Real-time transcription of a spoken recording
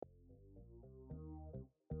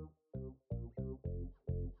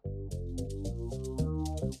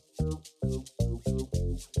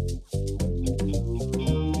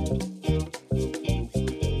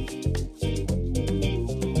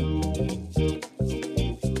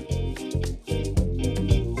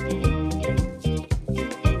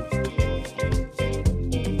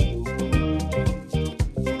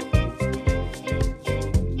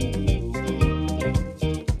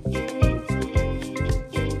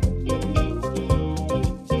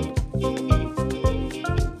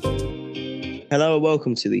Hello and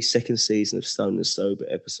welcome to the second season of Stone and Sober,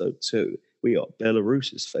 episode 2. We are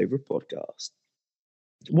Belarus's favourite podcast.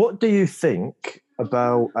 What do you think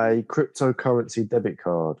about a cryptocurrency debit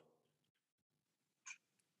card?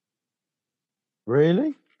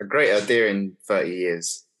 Really? A great idea in 30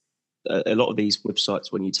 years. A lot of these websites,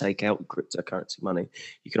 when you take out cryptocurrency money,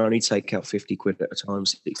 you can only take out 50 quid at a time,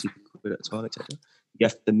 60 quid at a time, etc. You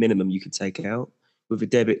have the minimum you can take out. With a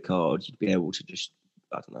debit card, you'd be able to just,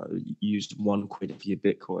 I don't know, use 1 quid of your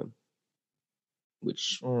Bitcoin,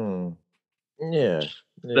 which... Yeah.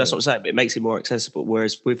 That's what I'm saying, but it makes it more accessible.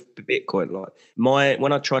 Whereas with Bitcoin, like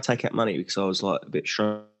when I tried to take out money because I was like a bit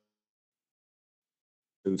shy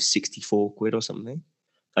of 64 quid or something,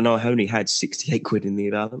 and I only had 68 quid in the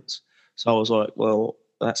balance. So I was like, well,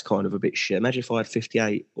 that's kind of a bit shit. Imagine if I had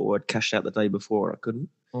 58 or I'd cashed out the day before and I couldn't.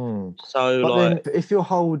 So, but then if you're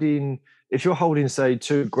holding, say,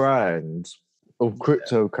 £2,000 of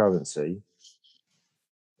cryptocurrency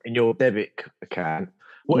in your debit account,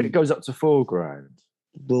 what if it goes up to £4,000?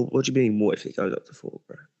 Well, what do you mean? What if it goes up to £4,000?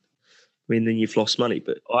 I mean, then you've lost money.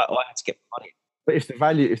 But I had to get money. But if the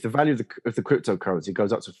value of the cryptocurrency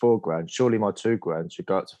goes up to £4,000, surely my £2,000 should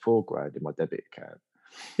go up to £4,000 in my debit account.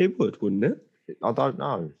 It would, wouldn't it? I don't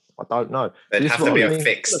know. It'd have to be a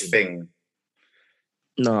fixed thing.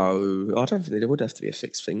 No, I don't think there would have to be a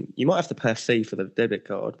fixed thing. You might have to pay a fee for the debit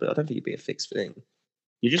card, but I don't think it'd be a fixed thing.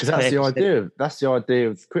 Because that's the idea. That's the idea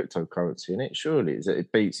of cryptocurrency, isn't it? Surely, is that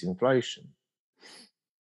it beats inflation.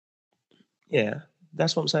 Yeah,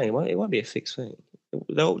 that's what I'm saying. It won't be a fixed thing.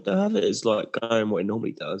 They'll have it as like going what it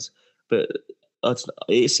normally does, but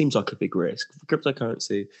it seems like a big risk.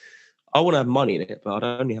 Cryptocurrency, I want to have money in it, but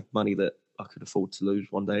I only have money that I could afford to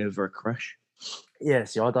lose one day over a crash. Yeah,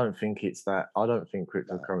 see, I don't think it's that. I don't think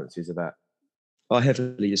cryptocurrencies are that. I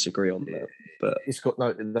heavily disagree on that, but they've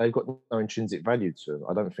got no intrinsic value to them.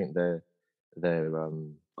 I don't think they're.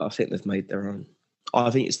 I think they've made their own.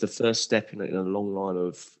 I think it's the first step in a long line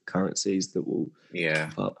of currencies that will.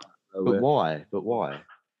 Yeah. Up. But why?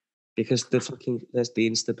 Because there's the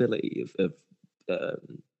instability of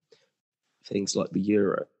things like the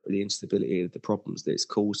euro, the instability of the problems that it's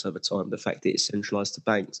caused over time, the fact that it's centralised to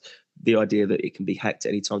banks, the idea that it can be hacked at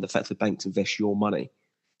any time, the fact that banks invest your money.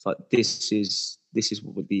 It's like this is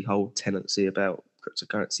what the whole tendency about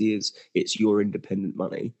cryptocurrency is. It's your independent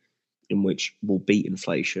money in which will beat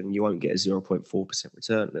inflation. You won't get a 0.4%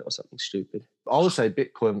 return on it or something stupid. I would say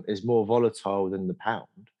Bitcoin is more volatile than the pound.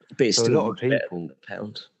 But it's still a lot of people.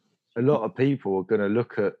 Pound. A lot of people are going to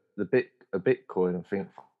look at a Bitcoin and think,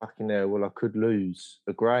 fucking hell, well, I could lose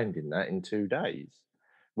 $1,000 in that in 2 days.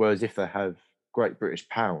 Whereas if they have Great British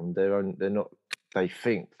Pound, they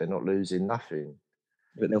think they're not losing nothing.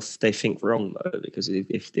 But they think wrong though, because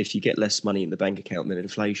if you get less money in the bank account than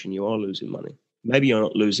inflation, you are losing money. Maybe you're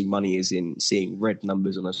not losing money as in seeing red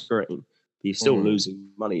numbers on a screen, but you're still losing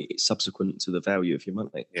money subsequent to the value of your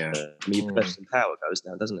money. Yeah. I mean, your purchasing power goes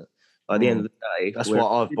down, doesn't it? By the end of the day, that's why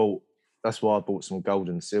I bought some gold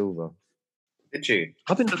and silver. Did you?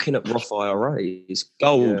 I've been looking at Roth IRAs.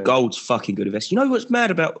 Gold's fucking good investment. You know what's mad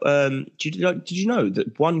about? Did you know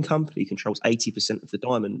that one company controls 80% of the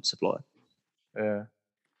diamond supply? Yeah.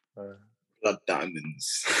 Blood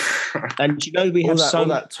diamonds. And you know we have all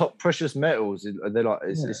that top precious metals. They're like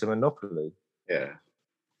it's a monopoly. Yeah.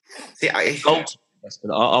 See, gold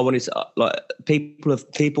investment. I wanted to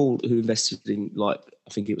people who invested in I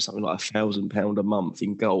think it was something like £1,000 a month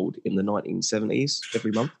in gold in the 1970s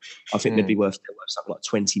every month. I think they're worth something like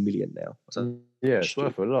 20 million now. So, yeah, it's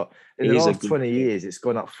worth a lot. In the last 20 years, it's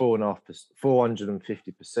gone up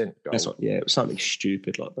 450%. That's what, it was something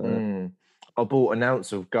stupid like that. I bought an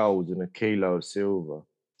ounce of gold and a kilo of silver.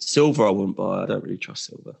 Silver I wouldn't buy. I don't really trust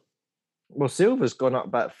silver. Well, silver's gone up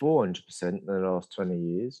about 400% in the last 20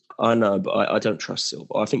 years. I know, but I don't trust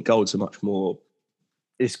silver. I think gold's a much more...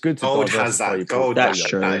 It's good to gold has that. Gold that's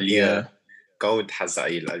true. Yeah. Gold has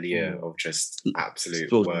that allure of just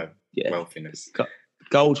absolute wealthiness.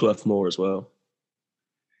 Gold's worth more as well.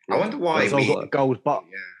 I wonder why I've got gold, but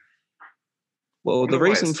well, the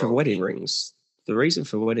reason for wedding rings the reason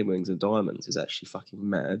for wedding rings and diamonds is actually fucking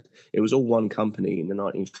mad. It was all one company in the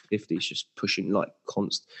 1950s just pushing like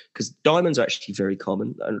constant, because diamonds are actually very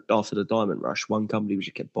common. And after the diamond rush, one company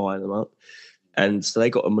just kept buying them up. And so they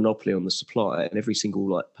got a monopoly on the supply, and every single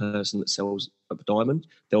like person that sells a diamond,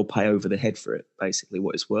 they'll pay over the head for it, basically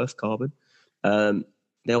what it's worth, carbon.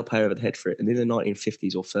 They'll pay over the head for it. And in the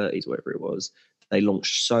 1950s or 30s, whatever it was, they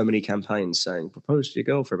launched so many campaigns saying, propose to your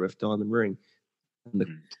girlfriend with a diamond ring. And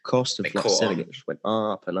the cost of like selling it just went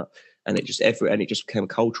up and up. And it just became a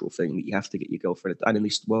cultural thing that you have to get your girlfriend. And then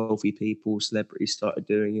these wealthy people, celebrities started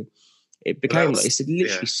doing it. It became it's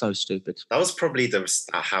literally so stupid. That was probably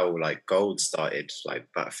how like gold started, like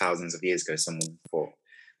about thousands of years ago. Someone thought,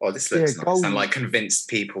 "Oh, this looks nice," gold. And like convinced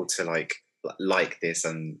people to like this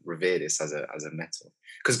and revere this as a metal.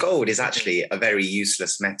 Because gold is actually a very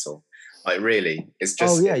useless metal. Like really, it's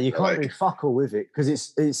just. Oh yeah, you can't do fuck all with it because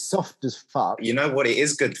it's soft as fuck. You know what it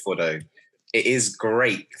is good for though? It is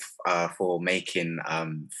great for making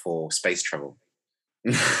for space travel.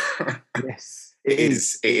 Yes. It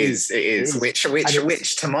is.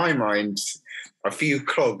 Which to my mind, a few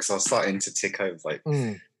clogs are starting to tick over, like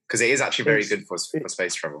because it is actually very good for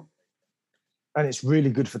space travel, and it's really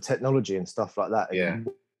good for technology and stuff like that. Yeah,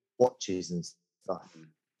 watches and stuff.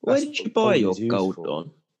 Where did you buy your gold on?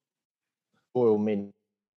 Royal Mint.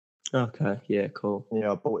 Okay, yeah, cool.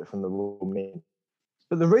 Yeah, I bought it from the Royal Mint.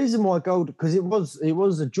 But the reason why gold, because it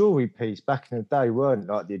was a jewelry piece back in the day, weren't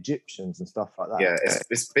like the Egyptians and stuff like that. Yeah,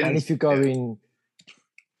 it's been. And if you're going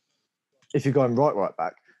right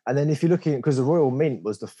back, and then if you're looking, because the Royal Mint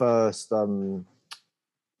was the first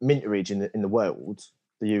mintage in the world,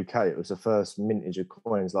 the UK. It was the first mintage of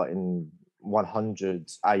coins, like in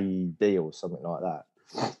 100s AD or something like that.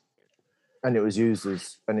 And it was used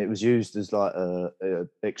as like a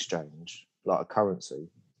exchange, like a currency,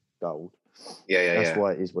 gold. That's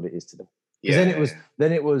why it is what it is today. Then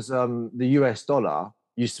it was the US dollar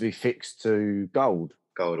used to be fixed to gold.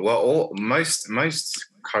 Well, most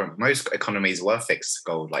economies were fixed to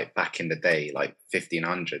gold, like back in the day, like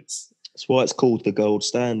 1500s. That's why it's called the gold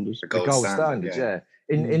standard. The gold standard, yeah.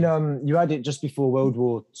 In you had it just before World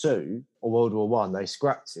War II or World War One. They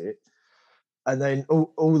scrapped it, and then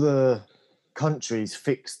all the countries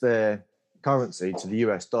fixed their currency to the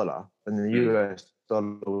US dollar, and the US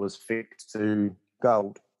dollar was fixed to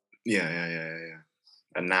gold. Yeah.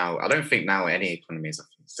 And now, I don't think now any economies are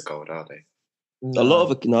fixed to gold, are they? No. A lot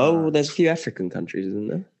of there's a few African countries, isn't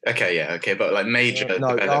there? Okay, but like major.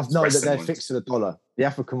 That they're fixed to the dollar. The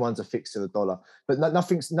African ones are fixed to the dollar, but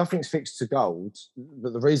nothing's fixed to gold.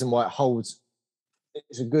 But the reason why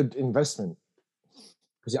it's a good investment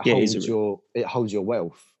because it holds your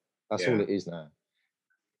wealth. That's all it is now.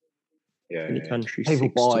 Yeah, any country people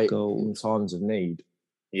buy gold in times of need.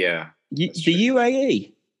 Yeah, the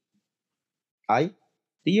UAE. The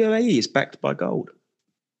UAE is backed by gold.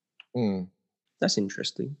 That's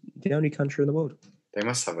interesting. The only country in the world. They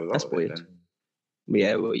must have a lot. That's of weird. It, then.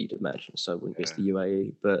 Yeah, well, you'd imagine so. Wouldn't it's the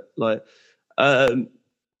UAE, but like, I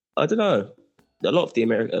don't know. A lot of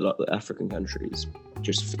the African countries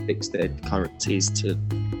just fix their currencies to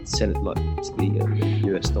send it like to the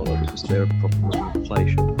US dollar because they're a problem with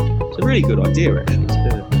inflation. It's a really good idea, actually, to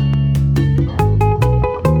do it.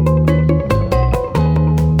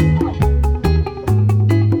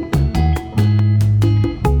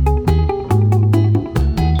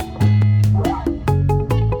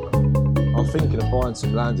 I'm thinking of buying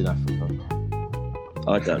some land in Africa.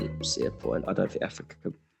 I don't see a point. I don't think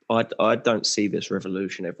Africa. I don't see this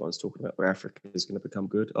revolution everyone's talking about where Africa is going to become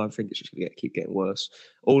good. I think it's just going to keep getting worse.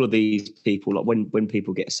 All of these people, like when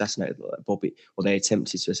people get assassinated, like Bobby, or they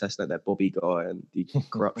attempted to assassinate that Bobby guy and the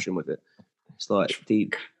corruption with it, it's like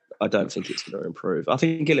I don't think it's going to improve. I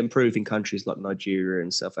think it'll improve in countries like Nigeria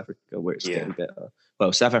and South Africa where it's getting better.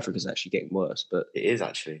 Well, South Africa's actually getting worse, but it is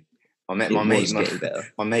actually. My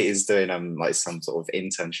mate is doing like some sort of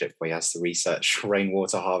internship where he has to research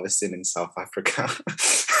rainwater harvesting in South Africa.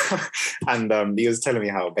 And he was telling me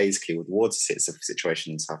how basically with water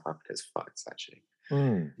situation in South Africa is fucked actually.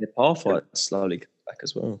 The apartheid slowly comes back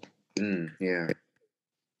as well. Yeah.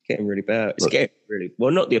 Getting really bad. It's getting really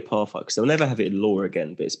well, not the apartheid because they'll never have it in law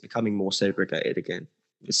again, but it's becoming more segregated again.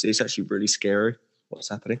 It's actually really scary what's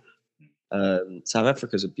happening. South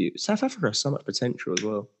Africa's a beauty. South Africa has so much potential as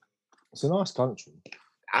well. It's a nice country.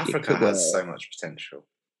 Africa has so much potential.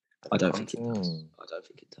 I don't think it does. I don't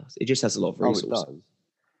think it does. It just has a lot of resources. It does.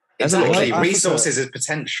 Exactly, resources is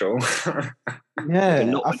potential.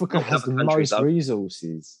 Yeah, Africa has the most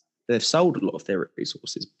resources. They've sold a lot of their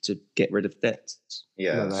resources to get rid of debts.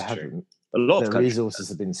 Yeah, no, they haven't. A lot Their of countries resources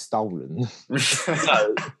have been stolen.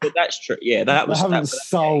 no, but that's true. Yeah, that was. They haven't that,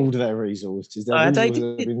 sold their resources. Their resources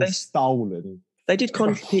have been stolen. They did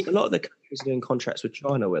a lot of the countries are doing contracts with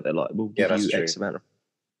China where they're like, we'll give you X amount of.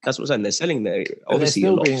 That's what I'm saying. They're selling their. Obviously,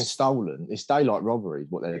 they're still being stolen. It's daylight robbery.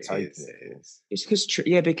 What they're taking it for. It's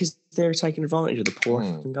because they're taking advantage of the poor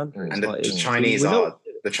countries. And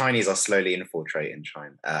the Chinese are slowly infiltrating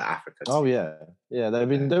Africa. Oh yeah, they've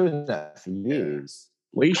been doing that for years.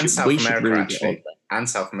 We should. South America really actually, and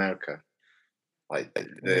South America. Like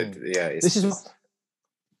this is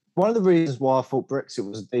one of the reasons why I thought Brexit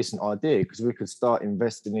was a decent idea, because we could start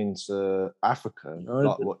investing into Africa,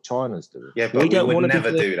 like what China's doing. Yeah, but we would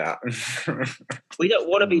never do that. We don't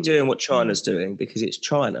want to be doing what China's doing because it's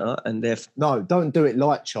China, and no, don't do it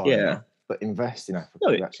like China. Yeah. But invest in Africa.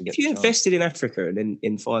 No, if you invested in Africa and then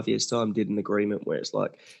in 5 years' time did an agreement where it's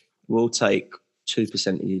like, we'll take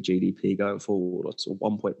 2% of your GDP going forward, or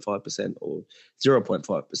 1.5% or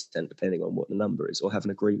 0.5%, depending on what the number is, or have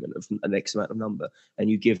an agreement of an X amount of number, and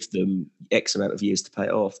you give them X amount of years to pay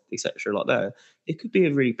it off, etc., like that, it could be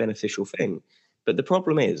a really beneficial thing. But the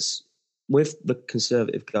problem is, with the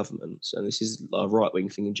conservative governments, and this is a right-wing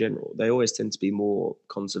thing in general, they always tend to be more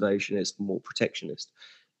conservationist, more protectionist.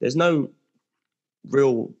 There's no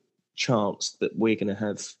real chance that we're going to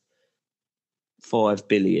have 5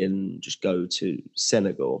 billion just go to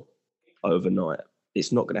Senegal overnight.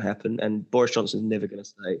 It's not going to happen. And Boris Johnson's never going to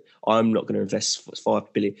say, I'm not going to invest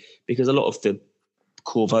 5 billion, because a lot of the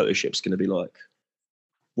core votership is going to be like,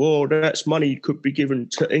 well, that's money could be given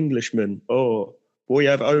to Englishmen. Oh, we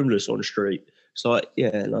have homeless on the street. It's like,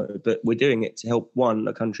 yeah, no, but we're doing it to help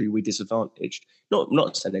a country we disadvantaged.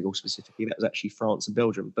 Not Senegal specifically. That was actually France and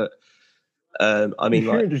Belgium. But I mean,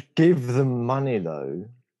 you can't just give them money though.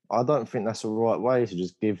 I don't think that's the right way to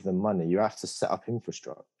just give them money. You have to set up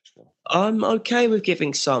infrastructure. I'm okay with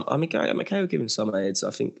giving some. I'm okay with giving some aids.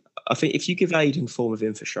 I think if you give aid in form of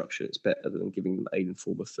infrastructure, it's better than giving them aid in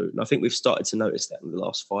form of food. And I think we've started to notice that in the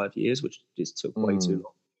last 5 years, which just took way too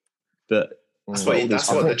long. But that's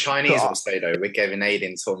what the Chinese will say though. We're giving aid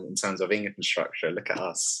in terms of infrastructure. Look at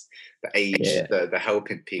us, the aid, the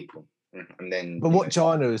helping people. And then, but what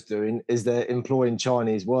China is doing is they're employing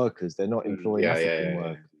Chinese workers. They're not employing African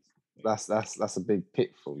workers. That's a big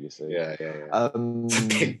pitfall, you see. Yeah. It's a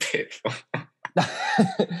big pitfall.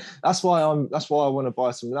 That's why I want to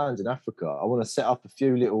buy some land in Africa. I want to set up a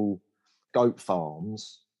few little goat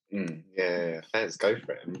farms. Let's go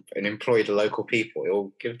for it and employ the local people.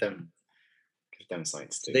 It'll give them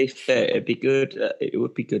sites to. To be fair, it'd be good. It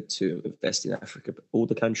would be good to invest in Africa, but all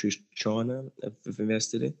the countries China have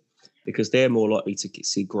invested in, because they're more likely to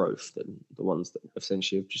see growth than the ones that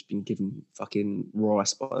essentially have just been given fucking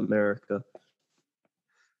rice by America.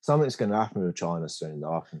 Something's going to happen with China soon,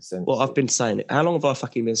 though. I can sense. Well, I've been saying it. How long have I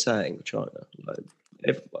fucking been saying with China?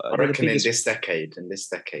 I reckon in this decade.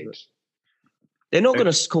 They're not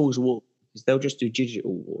going to cause war. They'll just do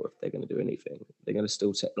digital war if they're going to do anything. They're going to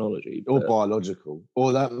steal technology. Or biological.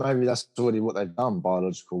 Or maybe that's already what they've done,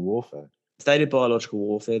 biological warfare. If they did biological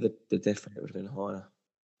warfare, the death rate would have been higher.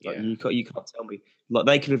 Like, you can't tell me. Like,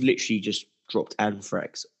 they could have literally just dropped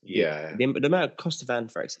anthrax. Yeah. The amount of cost of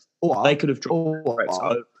anthrax, they could have dropped anthrax.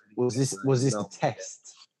 Was this a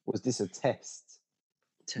test? Was this a test?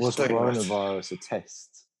 Was coronavirus a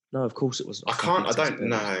test? No, of course it wasn't. I don't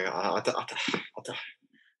know. I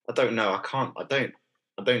don't know.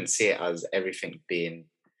 I don't see it as everything being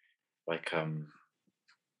like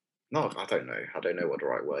no, I don't know. I don't know what the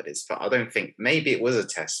right word is, but I don't think, maybe it was a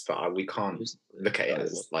test, but we can't look at it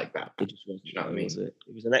as like that. It just wasn't. You know what I mean? It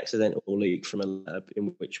was an accidental leak from a lab,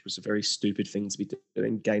 in which was a very stupid thing to be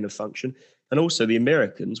doing, gain of function. And also the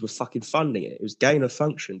Americans were fucking funding it. It was gain of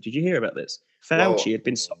function. Did you hear about this? Fauci had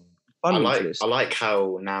been funding for this. I like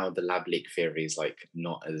how now the lab leak theory is like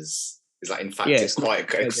not as... It's like, in fact, it's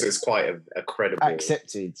quite a credible...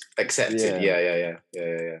 Accepted. Yeah.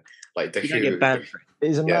 Like the WHO... It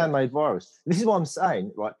is a man-made virus. This is what I'm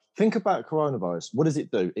saying, right? Think about coronavirus. What does it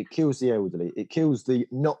do? It kills the elderly. It kills the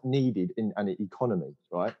not needed in an economy,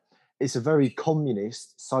 right? It's a very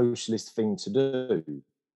communist, socialist thing to do.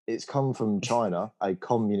 It's come from China, a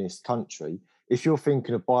communist country. If you're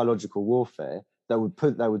thinking of biological warfare, they would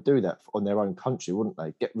do that on their own country, wouldn't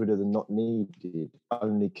they? Get rid of the not needed,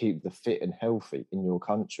 only keep the fit and healthy in your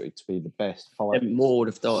country to be the best fighters. More would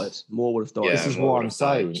have died. Yeah, this is why I'm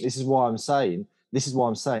saying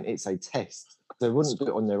it's a test. They wouldn't do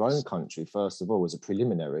it on their own country, first of all, as a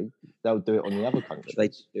preliminary. They'll do it on the other country. They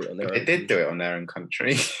did do it on their own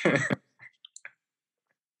country.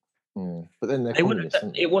 But then they're communists.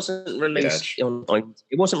 It wasn't released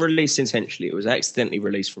it wasn't released intentionally. It was accidentally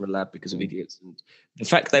released from a lab because of idiots. And the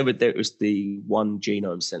fact it was the One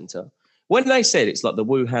Genome Center. When they said it's like the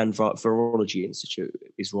Wuhan Virology Institute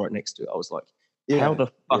is right next to it, I was like, how the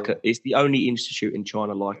fuck? It's the only institute in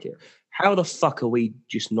China like it. How the fuck are we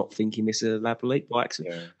just not thinking this is a lab leak by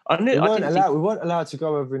accident? Yeah. We weren't allowed to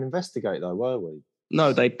go over and investigate, though, were we?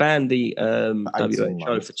 No, they banned the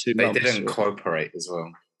WHO for 2 months. They didn't cooperate as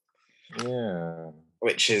well. Yeah.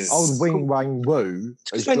 Which is... Old Wing Wang Wu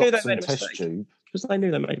has dropped some test tube. Because they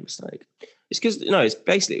knew they made a mistake. It's because, it's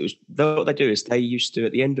basically, what they do is they used to,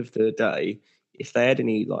 at the end of the day, if they had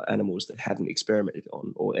any like animals that hadn't experimented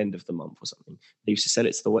on, or end of the month or something, they used to sell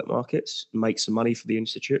it to the wet markets, make some money for the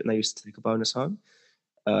institute, and they used to take a bonus home.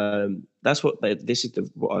 That's what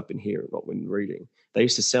what I've been hearing, what I've been reading. They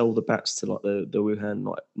used to sell the bats to like the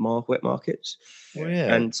Wuhan wet markets. Oh,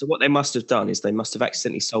 yeah. And so what they must have done is they must have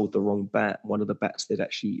accidentally sold the wrong bat, one of the bats they'd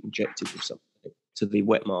actually injected with something, to the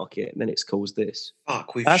wet market, and then it's caused this.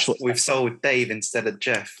 Fuck, we've sold Dave instead of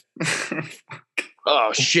Jeff.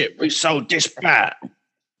 Oh shit, we sold this bat.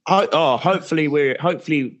 Hopefully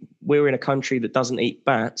we're in a country that doesn't eat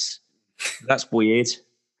bats. That's weird.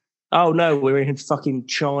 Oh no, we're in fucking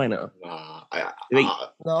China. I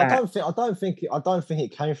don't think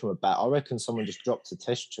it came from a bat. I reckon someone just dropped a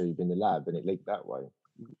test tube in the lab and it leaked that way.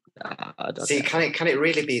 See, can it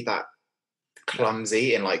really be that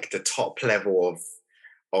clumsy in like the top level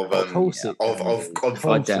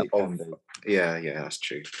yeah, that's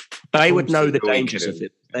true. They would know the dangers of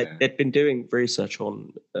it. They'd been doing research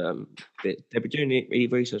on they've been doing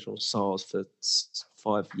research on SARS for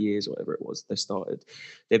 5 years or whatever it was.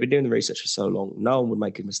 They've been doing the research for so long. No one would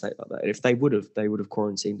make a mistake like that. And if they would have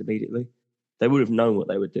quarantined immediately. They would have known what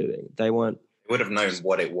they were doing. They would have known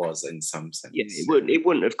what it was in some sense. Yeah, it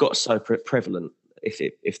wouldn't have got so prevalent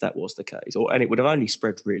if that was the case, and it would have only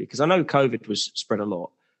spread really, because I know COVID was spread a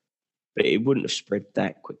lot, but it wouldn't have spread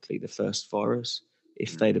that quickly, the first virus,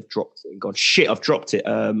 if they'd have dropped it and gone, shit, I've dropped it.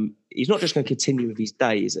 He's not just going to continue with his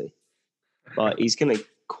day, is he? Like, he's going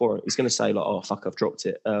to say like, oh fuck, I've dropped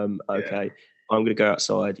it. Okay, I'm going to go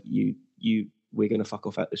outside. We're going to fuck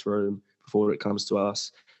off out this room before it comes to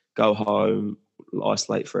us. Go home,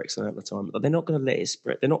 isolate for X amount of time. But they're not going to let it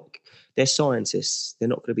spread. They're scientists. They're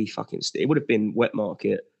not going to be fucking. It would have been wet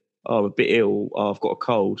market. Oh, I'm a bit ill. Oh, I've got a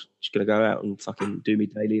cold. Just going to go out and fucking do me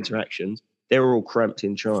daily interactions. They're all cramped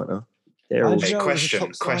in China.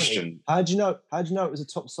 Question. How do you know it was a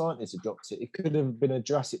top scientist who dropped it? It could have been a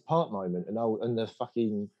Jurassic Park moment, and the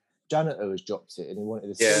fucking janitor has dropped it, and he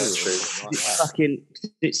wanted to. Yeah, that's true.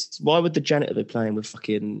 Why would the janitor be playing with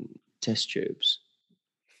fucking test tubes?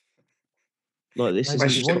 Like this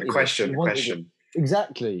question.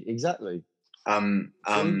 Exactly. These are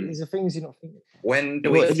things you're not thinking. When do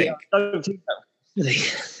we think?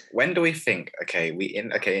 When do we think? Okay,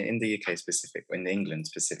 in the UK specific, in England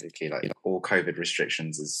specifically, like all COVID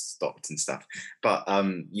restrictions is stopped and stuff. But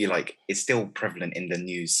it's still prevalent in the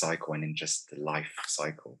news cycle and in just the life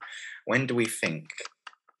cycle. When do we think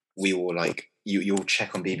we will you'll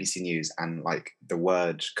check on BBC News and like the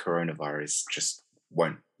word coronavirus just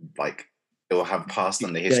won't like. It will have passed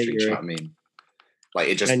on the history. Do you know what I mean? Like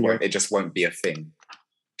it just won't be a thing.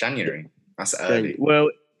 January. That's early. Well,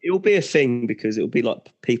 it will be a thing because it will be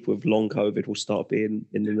like people with long COVID will start being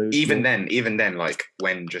in the news. Even then, like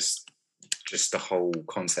when just the whole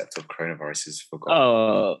concept of coronavirus is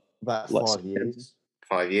forgotten. About 5 years.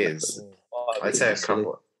 5 years. I'd say a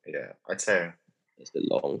couple. Yeah, I'd say it's a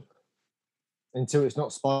long. Until it's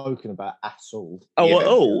not spoken about at all.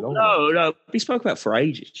 No. We spoke about for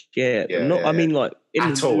ages. Yeah. I mean, like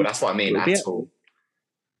at all. That's what I mean. At all.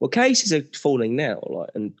 Well, cases are falling now,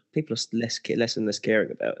 and people are less and less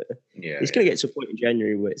caring about it. Yeah. It's going to get to a point in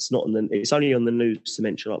January where it's not it's only on the news to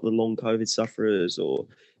mention like the long COVID sufferers. Or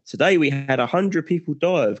today we had 100 people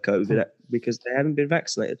die of COVID because they haven't been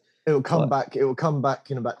vaccinated. It will come back. It will come back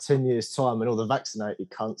in about 10 years' time, and all the vaccinated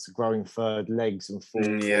cunts are growing third legs and fourth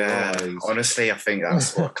eyes. Honestly, I think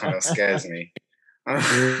that's what kind of scares me.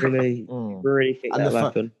 Really think that'll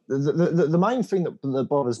happen. The main thing that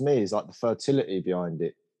bothers me is like the fertility behind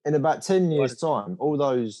it. In about 10 years' time, all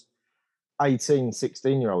those 18,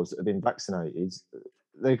 16-year-olds that have been vaccinated,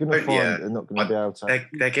 they're going to find they're not going to be able to.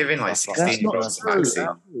 They're giving like 16-year-olds vaccine.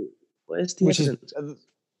 Where's the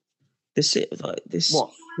evidence? What?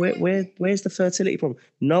 Where's the fertility problem?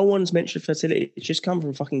 No one's mentioned fertility. It's just come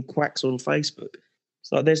from fucking quacks on Facebook.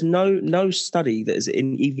 It's like there's no study that has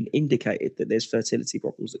even indicated that there's fertility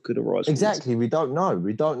problems that could arise from Exactly. We don't know.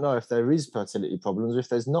 We don't know if there is fertility problems or if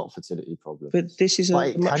there's not fertility problems. But this is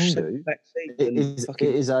it can do. It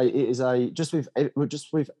is a just with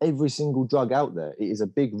every single drug out there, it is a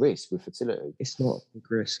big risk with fertility. It's not a big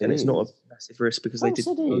risk, and it's not a massive risk because they did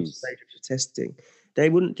those stages of testing. They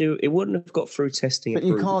wouldn't have got through testing. But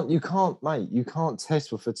you can't, mate. You can't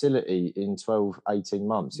test for fertility in 12, 18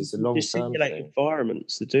 months. It's a long term simulate thing.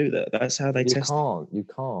 environments to do that. That's how they test. You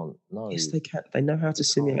can't. No. Yes, they can. They know how to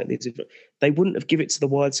simulate these. They wouldn't have given it to the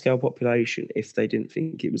wide scale population if they didn't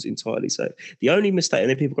think it was entirely safe. The only mistake, and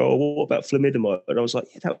then people go, "Oh, what about thalidomide?" And I was like,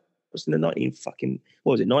 "Yeah, that was in the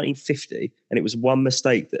 1950, and it was one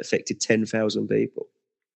mistake that affected 10,000 people."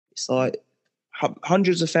 It's like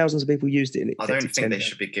hundreds of thousands of people used it. And I don't think they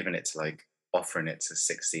should be giving it to offering it to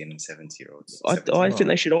 16 and 70-year-olds. I think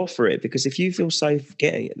they should offer it because if you feel safe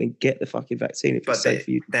getting it, then get the fucking vaccine. If it's safe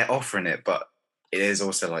for you, they're offering it, but it is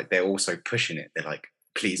also they're also pushing it. They're like,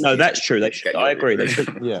 please. No, that's true. They should. I agree. They should.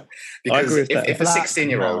 Yeah, because I agree with that. If a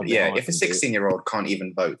 16-year-old, if a 16-year-old can't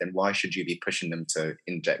even vote, then why should you be pushing them to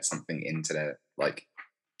inject something into their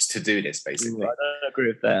to do this, basically? I don't agree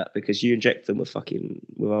with that because you inject them with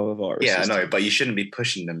other viruses. Yeah, I know, but you shouldn't be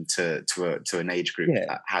pushing them to an age group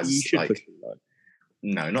that has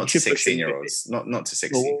no, not to 16-year-olds, not to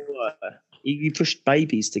 16. Well, you push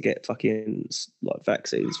babies to get fucking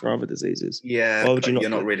vaccines for other diseases. Yeah, but you're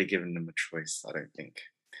not really giving them a choice, I don't think.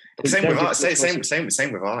 Same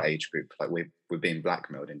with our age group. We're being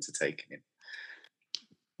blackmailed into taking it.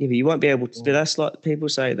 Yeah, but you won't be able to. But that's like people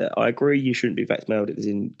say that. I agree, you shouldn't be vaccinated as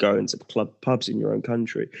in going to pubs in your own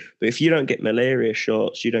country. But if you don't get malaria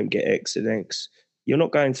shots, you don't get X and X, you're not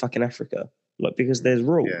going fucking Africa. Because there's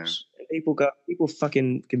rules. Yeah. And people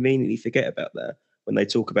fucking conveniently forget about that when they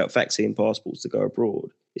talk about vaccine passports to go abroad.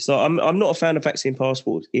 It's like I'm not a fan of vaccine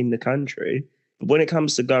passports in the country, but when it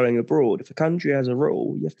comes to going abroad, if a country has a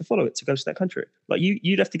rule, you have to follow it to go to that country.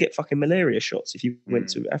 You'd have to get fucking malaria shots if you went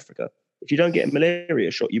to Africa. If you don't get a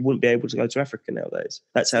malaria shot, you wouldn't be able to go to Africa nowadays.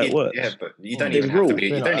 That's how it works. Yeah, but you don't even have to be.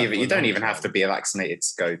 You don't even have to be vaccinated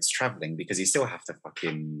to go to traveling because you still have to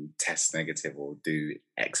fucking test negative or do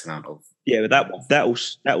X amount of. Yeah, but that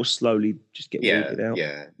will slowly just get weeded out.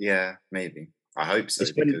 Yeah, maybe. I hope so.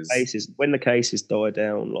 When the cases die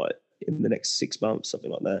down, in the next 6 months,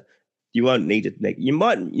 something like that, you won't need a you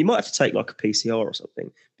might have to take a PCR or something,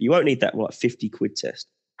 but you won't need that £50 test.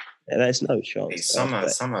 Yeah, there's no chance. Some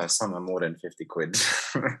are more than 50 quid.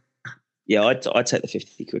 Yeah, I'd take the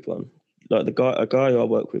 50 quid one. A guy who I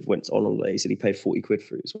work with went on holidays and he paid 40 quid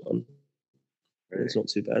for his one. Really? It's not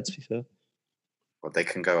too bad, to be fair. Well, they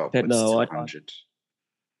can go up to 100.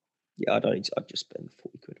 Yeah, I'd just spend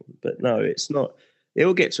 40 quid on. But no, it's not. It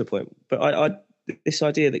will get to a point. But this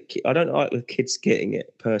idea that I don't like the kids getting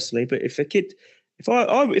it personally. But if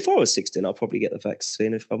I was 16, I'd probably get the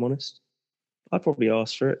vaccine. If I'm honest, I'd probably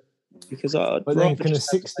ask for it. Because can a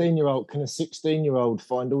 16-year-old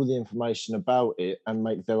find all the information about it and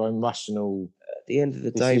make their own rational? At the end of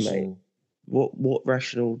the day, mate, what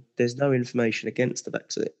rational? There's no information against the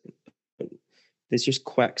vaccine. There's just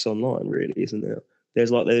quacks online, really, isn't there?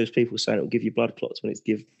 There's people saying it'll give you blood clots when it's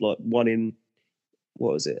one in.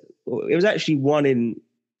 What was it? It was actually one in.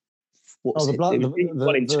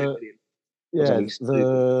 One in 2 million. Yeah,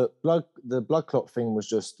 the blood clot thing was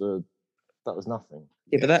just that was nothing.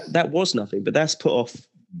 Yeah, but that was nothing. But that's put off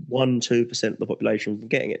 1-2% of the population from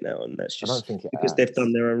getting it now, and that's just I don't think because they've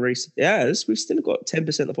done their own research. Yeah, we've still got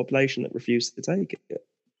 10% of the population that refuse to take it.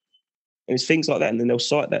 And it's things like that, and then they'll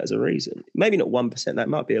cite that as a reason. Maybe not 1%, that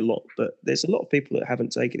might be a lot, but there's a lot of people that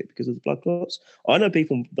haven't taken it because of the blood clots. I know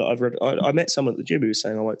people that I've read. I met someone at the gym who was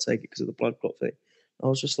saying I won't take it because of the blood clot thing. I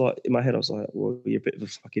was just like, in my head, I was like, well, you're a bit of a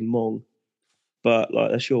fucking mong. But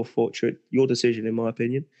that's your fortune, your decision, in my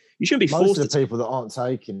opinion. You shouldn't be forced. Most of the people that aren't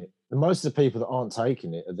taking it, most of the people that aren't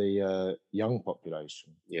taking it are the young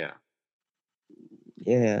population. Yeah.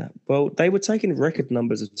 Yeah. Well, they were taking record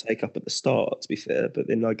numbers of take up at the start, to be fair. But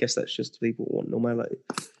then I guess that's just people want normality.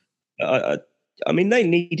 I mean, they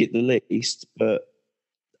need it the least, but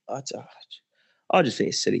I just think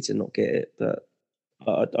it's silly to not get it. But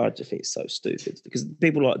I just think it's so stupid because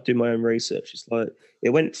people do my own research. It's like it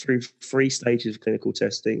went through 3 stages of clinical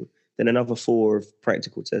testing, then another 4 of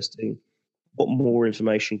practical testing. What more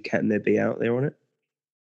information can there be out there on it?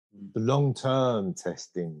 The long-term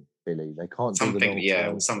testing, Billy. They can't do the long-term.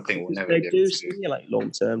 Yeah, something will never. They do simulate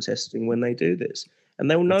long-term testing when they do this, and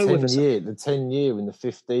they'll know the 10-year and the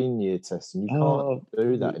 15-year testing. You can't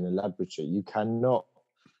do that in a laboratory. You cannot.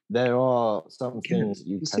 There are some things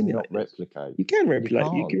you cannot replicate. You can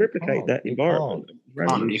replicate. You can replicate that environment.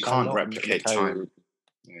 You can't replicate time.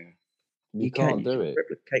 Yeah. You can't do it.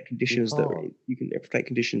 Replicate conditions can't. you can replicate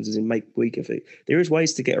conditions as in make weaker food. There is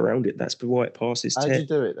ways to get around it. That's why it passes How do you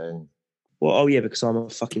do it then? Well, oh yeah, because I'm a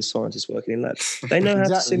fucking scientist working in labs. They know how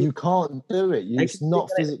Exactly. to You can't do it. They It's can not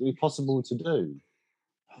simulate- physically possible to do.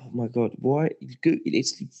 Oh my god, why?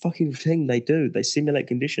 It's the fucking thing they do. They simulate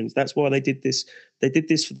conditions. That's why they did this. They did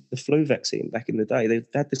this for the flu vaccine back in the day. They've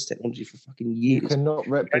had this technology for fucking years. You cannot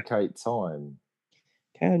replicate time.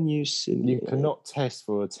 Can you simulate? You cannot test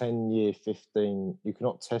for a 10-year, 15. You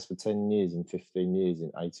cannot test for 10 years in 15 years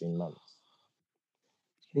in 18 months.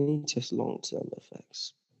 Can you test long-term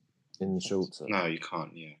effects? In the short term. No, you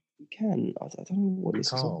can't. Yeah. You can. I don't know what You this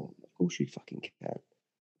is. can't. Of course you fucking can.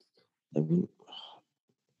 They wouldn't.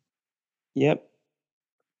 Yep.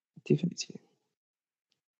 Defective.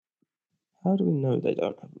 How do we know they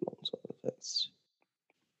don't have long-term effects?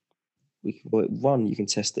 One, you can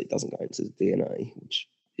test that it doesn't go into the DNA, which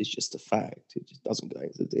is just a fact. It just doesn't go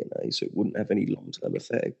into the DNA, so it wouldn't have any long-term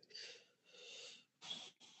effect.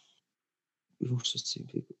 We've also seen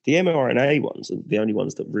people. The mRNA ones are the only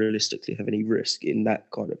ones that realistically have any risk in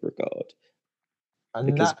that kind of regard.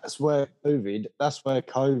 And that's where the base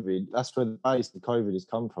of COVID has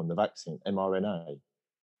come from, the vaccine, mRNA.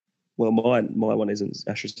 Well, my one isn't.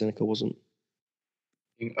 AstraZeneca wasn't.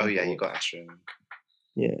 Oh, yeah, you got AstraZeneca.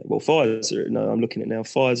 Yeah, well, Pfizer. No, I'm looking at it now.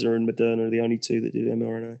 Pfizer and Moderna are the only two that do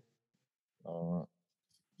mRNA. All right.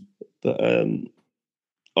 But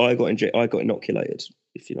I got inoculated.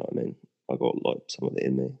 If you know what I mean. I got like some of it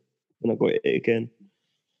in me, and I got it again.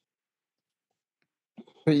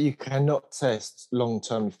 But you cannot test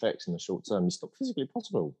long-term effects in the short term. It's not physically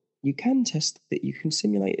possible. You can test it. You can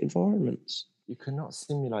simulate environments. You cannot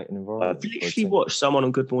simulate an environment. I've literally watched someone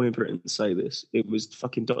on Good Morning Britain say this. It was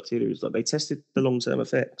fucking Dr. Who. It was like they tested the long-term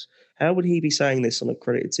effects. How would he be saying this on a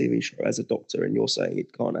credited TV show as a doctor, and you're saying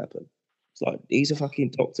it can't happen? It's like he's a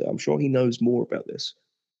fucking doctor. I'm sure he knows more about this.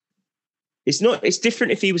 It's not. It's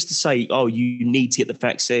different if he was to say, "Oh, you need to get the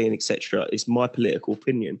vaccine, etc." It's my political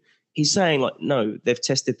opinion. He's saying like, "No, they've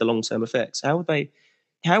tested the long-term effects." How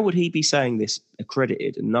would he be saying this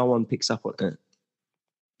accredited and no one picks up on it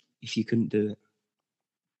if you couldn't do it?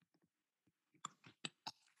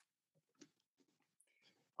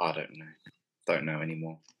 I don't know. Don't know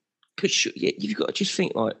anymore. Because you've got to just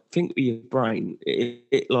think with your brain.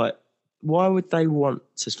 It like, why would they want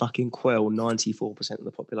to fucking quell 94% of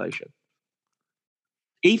the population?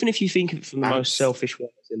 Even if you think of it from the most selfish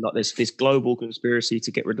ways, and like there's this global conspiracy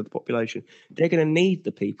to get rid of the population, they're going to need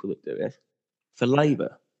the people that do it for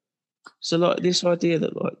labour. So like this idea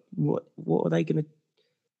that like what are they going to?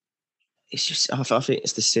 It's just I think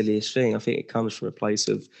it's the silliest thing. I think it comes from a place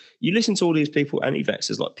of you listen to all these people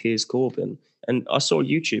anti-vaxxers like Piers Corbyn, and I saw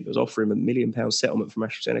YouTubers offer him £1 million settlement from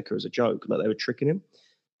AstraZeneca as a joke, like they were tricking him,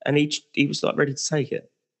 and he was like ready to take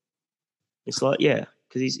it. It's like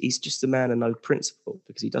because he's just a man of no principle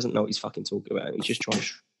because he doesn't know what he's fucking talking about. He's just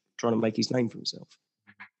trying to make his name for himself.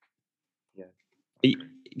 Yeah,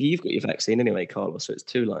 you've got your vaccine anyway, Carlos, so it's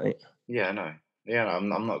too late. Yeah, I know. Yeah, I'm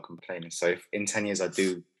not complaining. So if in 10 years I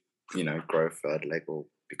do, grow a third leg or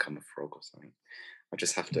become a frog or something, I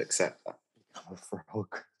just have to accept that. Become a frog.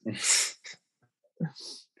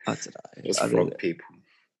 I don't know. Just frog people.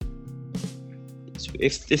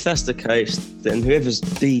 If that's the case, then whoever's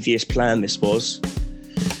devious plan this was,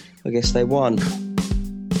 I guess they won.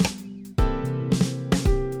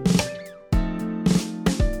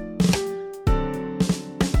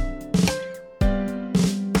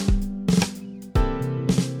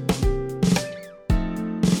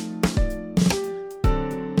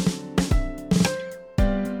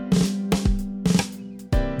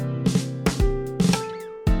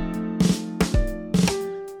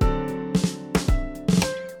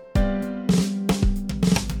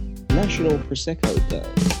 National Prosecco Day.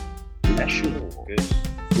 National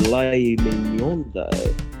Filet Mignon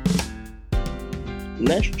Day.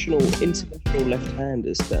 National International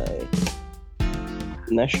Left-Handers Day.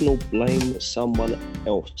 National Blame Someone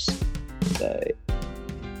Else Day.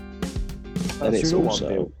 And it's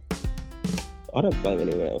also... I don't blame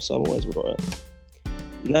anyone else. I'm always right.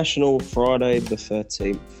 National Friday the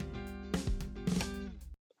 13th.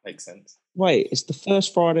 Makes sense. Wait, it's the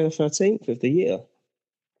first Friday the 13th of the year.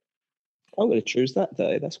 I'm going to choose that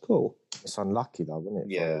day. That's cool. It's unlucky though, isn't it?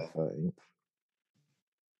 Yeah. Friday 13th.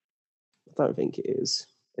 I don't think it is.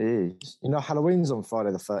 It is. Halloween's on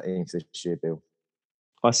Friday the 13th this year, Bill.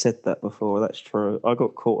 I said that before. That's true. I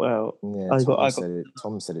got caught out. Yeah,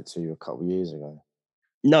 Tom said it to you a couple of years ago.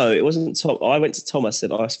 No, it wasn't Tom. I went to Tom. I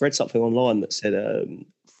said, I read something online that said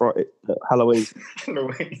Friday, Halloween.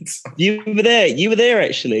 Halloween. You were there. You were there,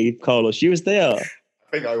 actually, Carlos. You was there.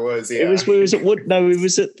 think I was. Yeah. It was at Wood. No, it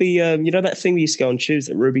was at the you know that thing we used to go on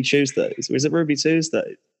Tuesday, Ruby Tuesdays. It was at Ruby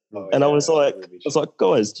Tuesday, and I was like,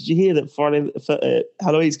 guys, did you hear that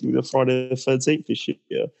Halloween's gonna be the Friday the 13th this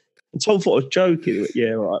year? And Tom thought I was joking. He went,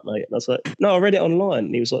 yeah, all right, mate. And I was like, no, I read it online.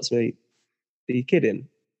 And he was like to me, are you kidding? I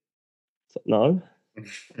was like, no.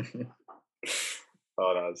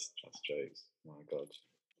 Oh, that's just jokes. Oh my God.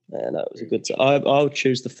 Yeah, no, it was a good time. I'll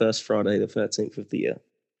choose the first Friday, the 13th of the year.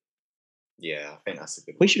 Yeah, I think that's a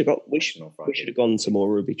good. We should have gone to more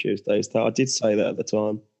Ruby Tuesdays. Though I did say that at the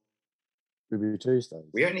time. Ruby Tuesdays.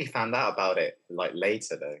 We only found out about it like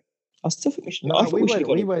later though. I still think we should. No,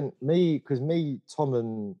 we went. Me, Tom,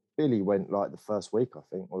 and Billy went like the first week, I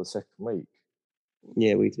think, or the second week.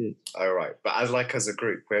 Yeah, we did. Oh right, but as a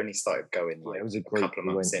group, we only started going like it was a couple of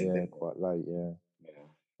months in. Yeah, quite late. Yeah.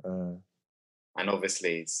 Yeah. And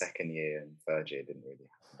obviously, second year and third year didn't really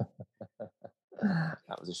happen.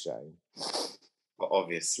 That was a shame. For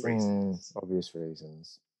obvious reasons. Obvious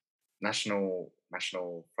reasons. National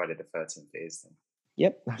Friday the 13th is then.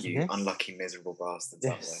 Yep. You unlucky, miserable bastards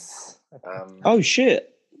out there. Oh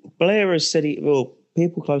shit! Blair has said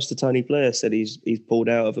people close to Tony Blair said he's pulled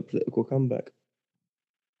out of a political comeback.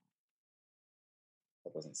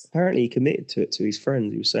 Apparently, he committed to it to his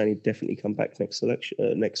friends. He was saying he'd definitely come back next election,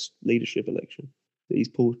 next leadership election. But he's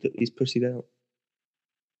pussied out.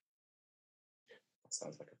 That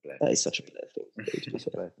sounds like a Blair. That is such a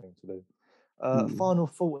Blair thing to do. Final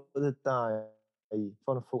thought of the day.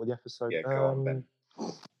 Final thought of the episode. Yeah, go on, Ben.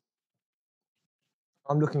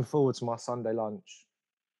 I'm looking forward to my Sunday lunch.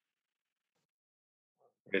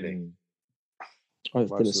 Really? I was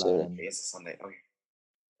going to say it is a Sunday. Oh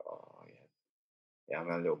yeah. Yeah, I'm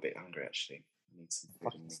a little bit hungry actually. I need some food.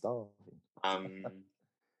 Fucking starving.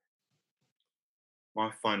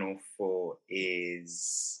 My final thought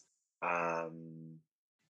is the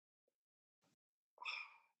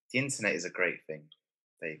internet is a great thing.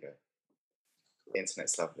 There you go. The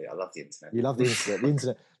internet's lovely. I love the internet. You love the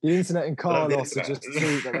internet. The internet and Carlos are just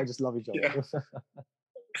two that they just love each other. Yeah.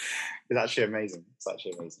 It's actually amazing.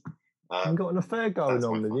 You've got an affair going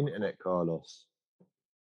on with the internet, Carlos.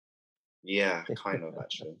 Yeah, kind of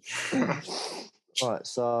actually. Right,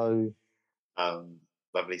 so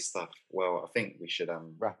lovely stuff. Well, I think we should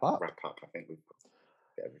wrap up. I think we've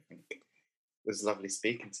got everything. It was lovely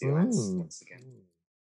speaking to you once again.